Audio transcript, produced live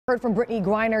Heard from Brittany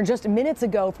Griner just minutes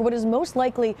ago for what is most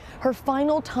likely her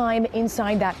final time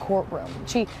inside that courtroom.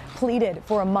 She pleaded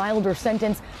for a milder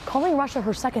sentence, calling Russia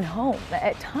her second home.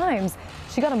 At times,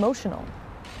 she got emotional.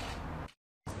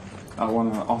 I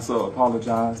want to also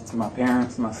apologize to my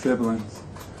parents, my siblings,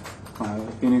 my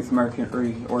Phoenix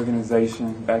Mercury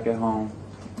organization back at home,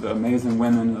 the amazing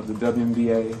women of the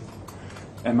WNBA,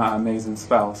 and my amazing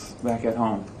spouse back at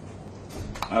home.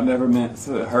 I never meant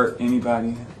to hurt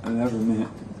anybody. I never meant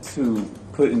to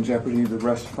put in jeopardy the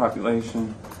Russian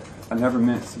population. I never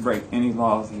meant to break any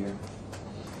laws here.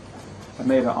 I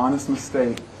made an honest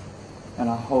mistake, and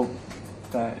I hope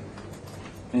that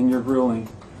in your ruling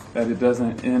that it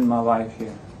doesn't end my life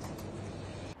here.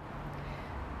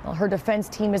 Well, her defense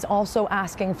team is also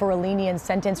asking for a lenient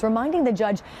sentence, reminding the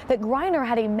judge that Griner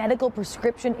had a medical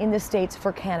prescription in the States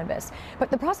for cannabis. But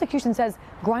the prosecution says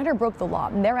Griner broke the law,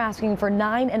 and they're asking for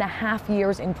 9.5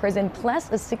 years in prison plus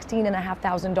a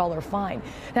 $16,500 fine.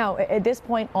 Now, at this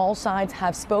point, all sides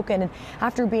have spoken, and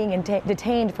after being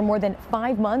detained for more than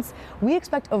 5 months, we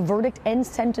expect a verdict and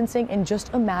sentencing in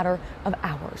just a matter of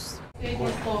hours. I'm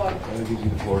going to give you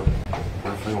the floor for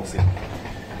a final scene.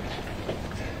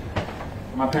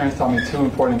 My parents taught me two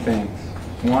important things.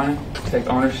 One, take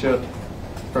ownership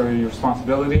for your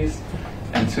responsibilities,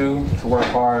 and two, to work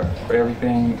hard for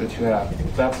everything that you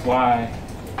have. That's why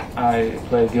I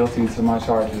pled guilty to my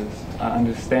charges. I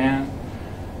understand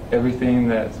everything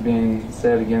that's being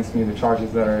said against me, the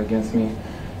charges that are against me,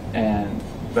 and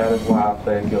that is why I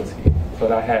pled guilty.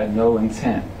 But I had no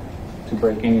intent to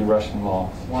break any Russian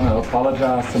laws. I want to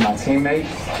apologize to my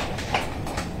teammates,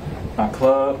 my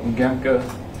club, Gemka,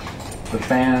 the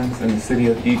fans, and the city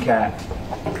of ECAT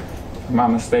for my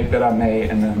mistake that I made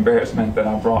and the embarrassment that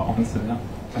I brought onto them.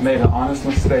 I made an honest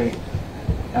mistake,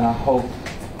 and I hope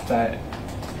that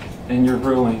in your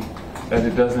ruling that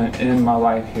it doesn't end my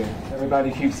life here.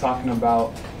 Everybody keeps talking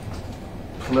about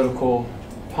political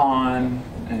pawn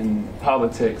and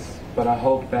politics, but I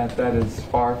hope that that is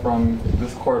far from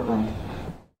this courtroom.